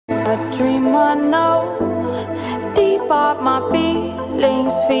a dream I know, deep up my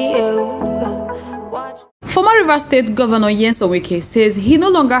feelings for you. Watch. Former Rivers State Governor NSI0N says he no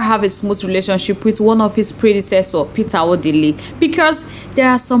longer have a smooth relationship with one of his predecessors, Peter Odili, because there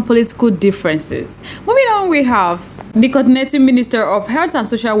are some political differences. Moving on, we have the coordinating Minister of Health and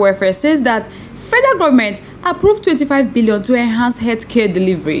Social Welfare says that federal government approved 25 billion to enhance healthcare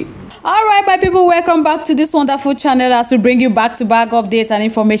delivery. All right, my people, welcome back to this wonderful channel as we bring you back-to-back updates and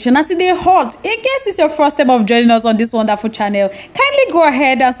information as it is hot. In case it's your first time of joining us on this wonderful channel, kindly go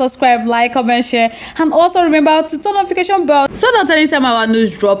ahead and subscribe, like, comment, share, and also remember to turn notification bell so that anytime our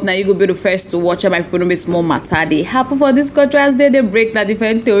news drop, now you go be the first to watch. My people, no be small matter. They happen for this country as they break the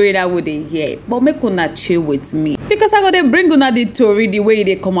different theory that would they hear, but make una chill with me because I go they bring una the theory the way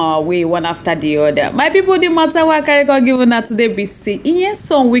they come our way one after the other. My people, the matter what I carry on giving that today be see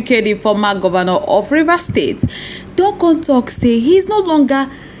NSI0N, former governor of Rivers State, don't come talk say he's no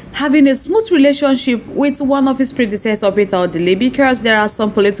longer having a smooth relationship with one of his predecessors, Peter Odili, because there are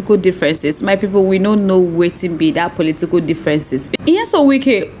some political differences. My people, we don't know waiting be that political differences.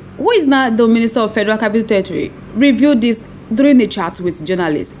 NSI0N, who is now the Minister of Federal Capital Territory, reviewed this during a chat with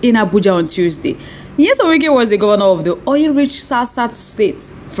journalists in Abuja on Tuesday. NSI0N was the governor of the oil-rich South State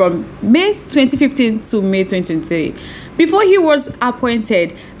from May 2015 to May 2023. Before he was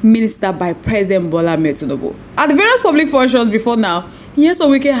appointed minister by President Bola Tinubu. At various public functions before now,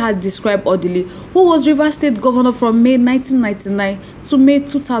 NSI0N had described Odili, who was Rivers State governor from May 1999 to May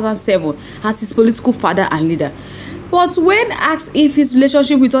 2007, as his political father and leader. But when asked if his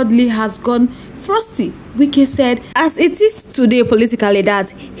relationship with Odili has gone frosty, Wike said, as it is today politically, that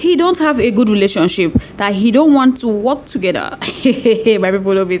he don't have a good relationship, that he don't want to work together. My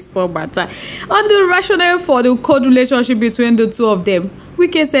people don't be small matter. On the rationale for the cold relationship between the two of them,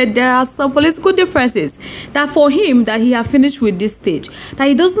 Wike said there are some political differences, that for him that he have finished with this stage, that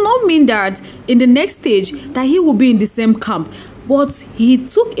it does not mean that in the next stage that he will be in the same camp, but he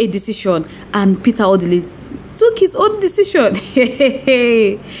took a decision and Peter Odili took his own decision.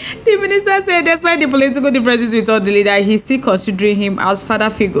 The minister said despite the political differences with Odili, that he's still considering him as father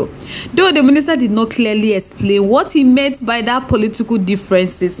figure. Though the minister did not clearly explain what he meant by that political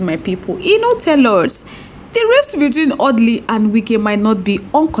differences, my people, he no tell us. The rift between Odili and Wike might not be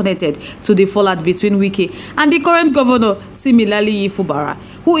unconnected to the fallout between Wike and the current governor, similarly Fubara,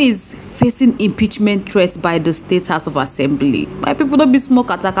 who is facing impeachment threats by the State House of Assembly. My people, don't be small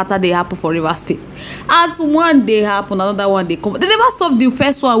kata they happen for Rivers State. As one day happen, another one they come. They never solve the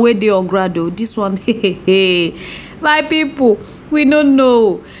first one where they on ground though. This one, my people, we don't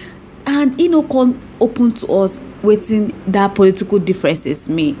know. And come open to us waiting that political differences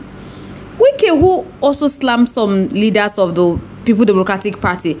me. Wike, who also slammed some leaders of the People Democratic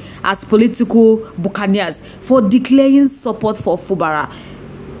Party as political buccaneers for declaring support for Fubara.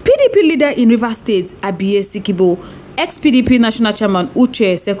 PDP leader in Rivers State, Abiye Sikibo, ex-PDP national chairman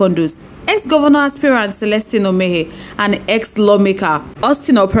Uche Secondus, ex-governor aspirant Celestine Omehe, and ex-lawmaker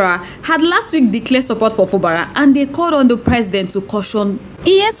Austin Opera had last week declared support for Fubara, and they called on the president to caution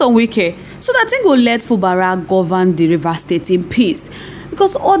NSI0N so that he will let Fubara govern the Rivers State in peace.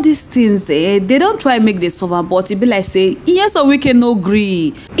 Because all these things, they don't try make the solve, but it be like say, NSI0N no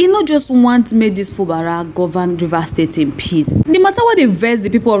agree. He no just want to make this Fubara govern Rivers State in peace. The matter what they vex the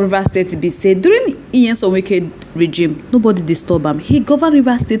people of Rivers State be said during NSI0N regime, nobody disturb him. He governed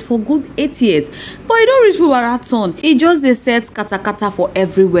Rivers State for good 8 years, but he don't reach Fubara turn. He just they set kata for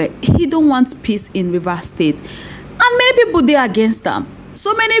everywhere. He don't want peace in Rivers State, and many people they against him.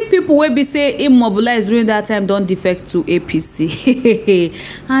 So many people will be say immobilized during that time don't defect to APC.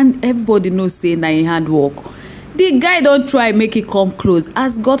 And everybody knows say na in hard work. The guy don't try make it come close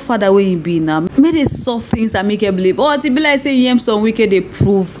as Godfather where he be now. Made it soft things and make it believe. But it be like say NSI0N they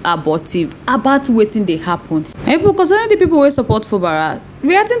prove abortive about waiting they happen. And people concerning the people who support Fubara,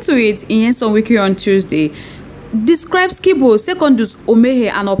 reacting to it, NSI0N on Tuesday describes Kibo, Secondus, Omehe,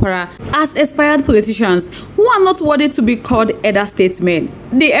 and Opera as expired politicians who are not worthy to be called elder statesmen.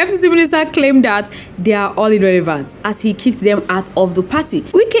 The FCC minister claimed that they are all irrelevant as he kicked them out of the party.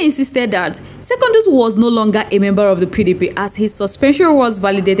 Wike insisted that Secondus was no longer a member of the PDP as his suspension was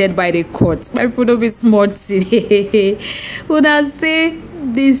validated by the court. My people don't be smart. Would I say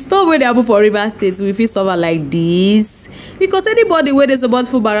the stuff where they happen for Rivers State will feel suffer like this? Because anybody where there's about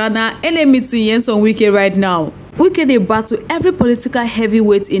Fubara na enemy to NSI0N right now. Wike they battle every political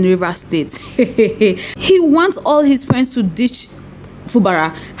heavyweight in Rivers State. He wants all his friends to ditch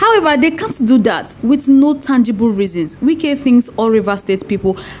Fubara. However, they can't do that with no tangible reasons. Wike thinks all Rivers State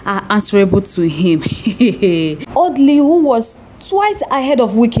people are answerable to him. Odili, who was twice ahead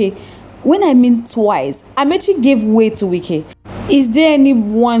of Wike, when I mean twice, Amechi gave way to Wike. Is there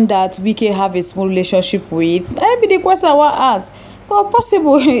anyone that Wike have a small relationship with? That be the question I want to ask. But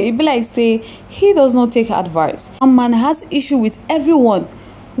possible, it be like say he does not take advice. A man has issue with everyone.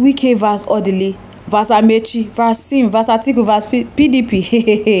 Wike versus Odili, versus Amechi, versus Sim, versus Atiku, versus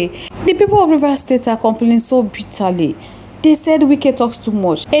PDP. The people of Rivers State are complaining so bitterly. They said Wike talks too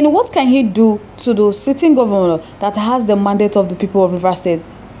much. And what can he do to the sitting governor that has the mandate of the people of Rivers State?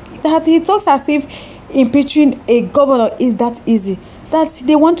 That he talks as if impeaching a governor is that easy. That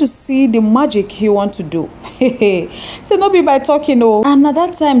they want to see the magic he want to do. So not be by talking, no. And at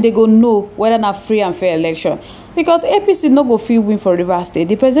that time they go know whether not free and fair election. Because APC no go feel win for Rivers State.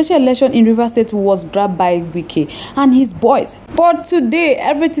 The presidential election in Rivers State was grabbed by Wike and his boys. But today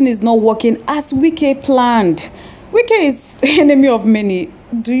everything is not working as Wike planned. Wike is enemy of many.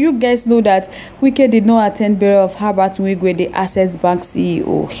 Do you guys know that Wike did not attend burial of Herbert Wigwe, the Access Bank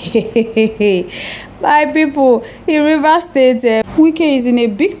CEO? My people, in Rivers State, Wike is in a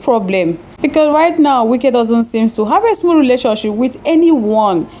big problem. Because right now, Wike doesn't seem to have a smooth relationship with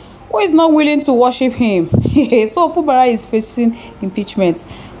anyone who is not willing to worship him. So Fubara is facing impeachment.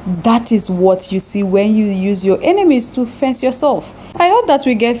 That is what you see when you use your enemies to fence yourself. I hope that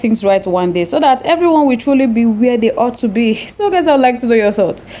we get things right one day so that everyone will truly be where they ought to be. So guys, I would like to know your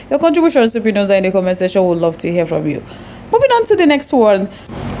thoughts. Your contributions, opinions are in the comment section. Would love to hear from you. Moving on to the next one.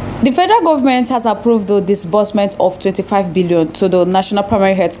 The federal government has approved the disbursement of 25 billion to the National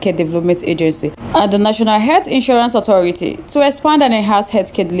Primary Healthcare Development Agency and the National Health Insurance Authority to expand and enhance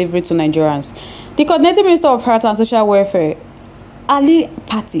healthcare delivery to Nigerians. The coordinating Minister of Health and Social Welfare, Ali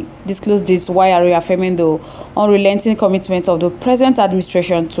Patti, disclosed this while reaffirming the unrelenting commitment of the present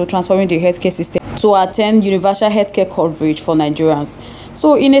administration to transforming the healthcare system to attain universal healthcare coverage for Nigerians.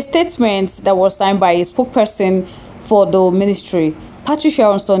 So in a statement that was signed by a spokesperson for the ministry, Patricia,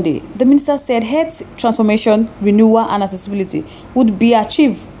 on Sunday, the minister said health transformation, renewal and accessibility would be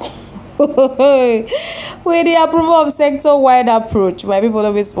achieved with the approval of sector-wide approach by people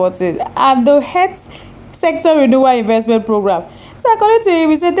of spotted and the health sector renewal investment program. So according to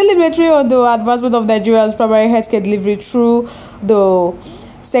him, he said deliberately on the advancement of Nigeria's primary healthcare delivery through the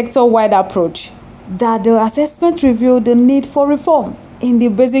sector-wide approach, that the assessment revealed the need for reform in the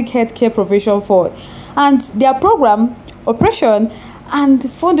basic healthcare provision for and their program, operation,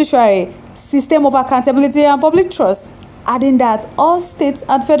 and fiduciary system of accountability and public trust, adding that all states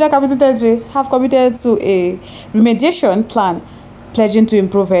and federal capital territory have committed to a remediation plan pledging to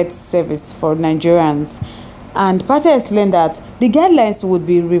improve health service for Nigerians. And Party explained that the guidelines would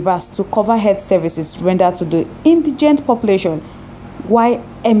be reversed to cover health services rendered to the indigent population while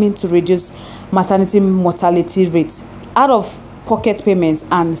aiming to reduce maternity mortality rates, out-of-pocket payments,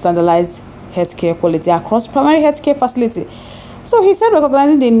 and standardized healthcare quality across primary healthcare facilities. So he said,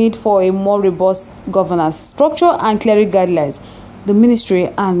 recognizing the need for a more robust governance structure and clear guidelines, the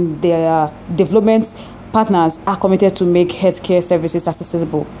ministry and their development partners are committed to make healthcare services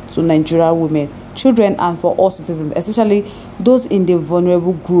accessible to Nigerian women, children, and for all citizens, especially those in the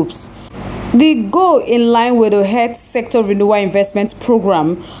vulnerable groups. The goal, in line with the health sector renewal investment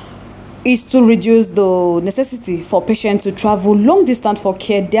program, is to reduce the necessity for patients to travel long distance for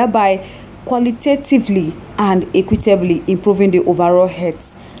care, thereby qualitatively and equitably improving the overall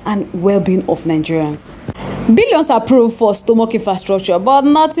health and well-being of Nigerians. Billions approved for stomach infrastructure, but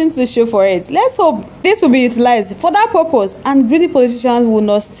nothing to show for it. Let's hope this will be utilized for that purpose and greedy politicians will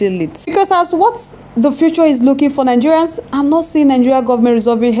not steal it. Because as what the future is looking for Nigerians, I'm not seeing Nigeria government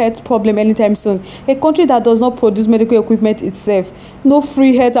resolving health problem anytime soon. A country that does not produce medical equipment itself, no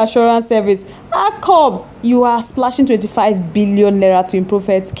free health assurance service. How come you are splashing 25 billion naira to improve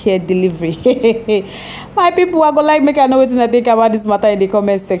health care delivery? My people are gonna make I know what I think about this matter in the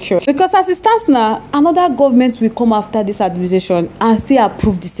comment section. Because as it stands now, another government will come after this administration and still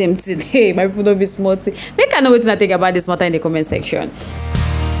approve the same thing. Hey, my people, don't be smart. Make I know what I think about this matter in the comment section.